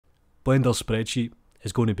Blender's spreadsheet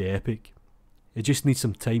is going to be epic. It just needs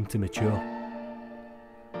some time to mature.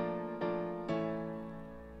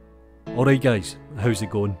 Alright guys, how's it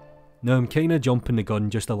going? Now I'm kinda jumping the gun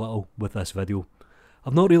just a little with this video.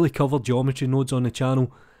 I've not really covered geometry nodes on the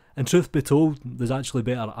channel, and truth be told, there's actually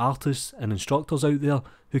better artists and instructors out there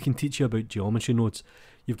who can teach you about geometry nodes.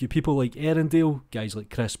 You've got people like Erindale, guys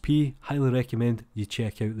like Chris P, highly recommend you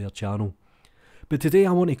check out their channel. But today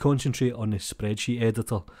I want to concentrate on the spreadsheet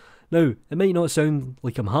editor. Now, it might not sound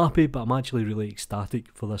like I'm happy, but I'm actually really ecstatic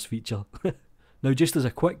for this feature. Now just as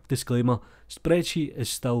a quick disclaimer, spreadsheet is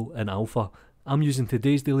still in alpha. I'm using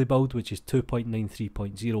today's daily build, which is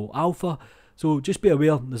 2.93.0 alpha, so just be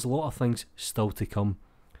aware there's a lot of things still to come.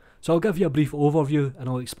 So I'll give you a brief overview and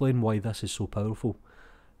I'll explain why this is so powerful.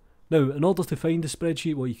 Now, in order to find the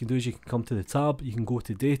spreadsheet, what you can do is you can come to the tab, you can go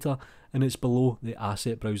to data, and it's below the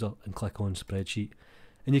asset browser and click on spreadsheet.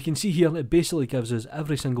 And you can see here it basically gives us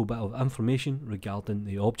every single bit of information regarding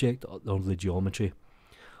the object or the geometry.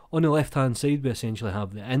 On the left hand side we essentially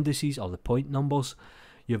have the indices or the point numbers.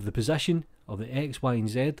 You have the position of the X, Y and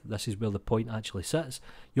Z, this is where the point actually sits.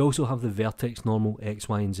 You also have the vertex normal X,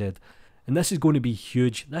 Y and Z. And this is going to be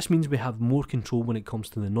huge. This means we have more control when it comes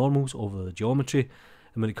to the normals over the geometry,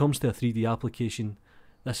 and when it comes to a 3D application,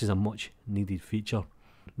 this is a much needed feature.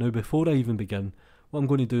 Now before I even begin, what I'm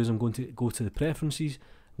going to do is I'm going to go to the preferences,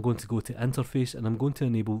 I'm going to go to interface, and I'm going to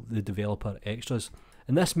enable the developer extras.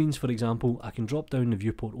 And this means, for example, I can drop down the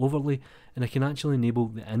viewport overlay and I can actually enable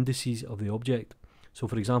the indices of the object. So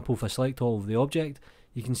for example, if I select all of the object,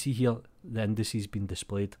 you can see here the indices being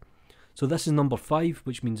displayed. So this is number 5,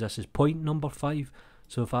 which means this is point number 5.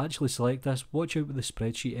 So if I actually select this, watch out what the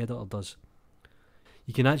spreadsheet editor does.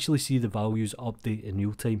 You can actually see the values update in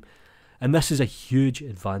real time. And this is a huge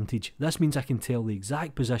advantage. This means I can tell the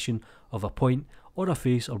exact position of a point or a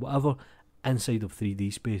face or whatever inside of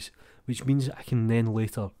 3D space, which means I can then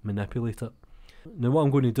later manipulate it. Now what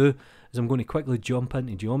I'm going to do is I'm going to quickly jump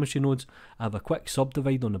into geometry nodes. I have a quick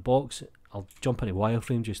subdivide on the box. I'll jump into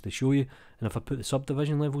wireframe just to show you, and if I put the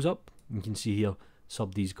subdivision levels up, you can see here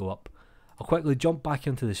sub-Ds go up. I'll quickly jump back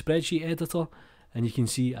into the spreadsheet editor and you can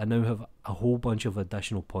see I now have a whole bunch of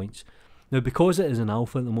additional points. Now because it is an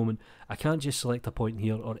alpha at the moment, I can't just select a point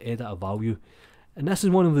here or edit a value. And this is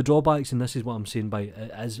one of the drawbacks, and this is what I'm saying by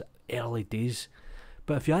it is early days.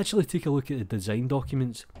 But if you actually take a look at the design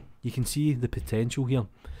documents, you can see the potential here.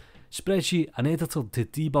 Spreadsheet, an editor to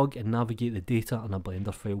debug and navigate the data on a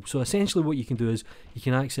Blender file. So essentially what you can do is you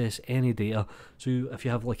can access any data. So if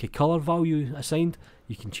you have like a colour value assigned,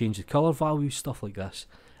 you can change the colour value, stuff like this.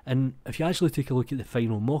 And if you actually take a look at the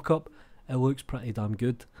final mock-up, it looks pretty damn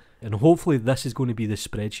good. And hopefully this is going to be the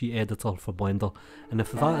spreadsheet editor for Blender. And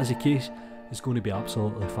if that is the case, it's going to be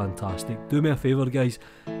absolutely fantastic. Do me a favour guys,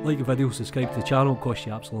 like the video, subscribe to the channel, it costs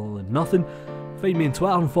you absolutely nothing. Find me on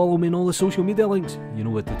Twitter and follow me on all the social media links. You know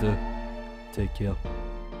what to do. Take care.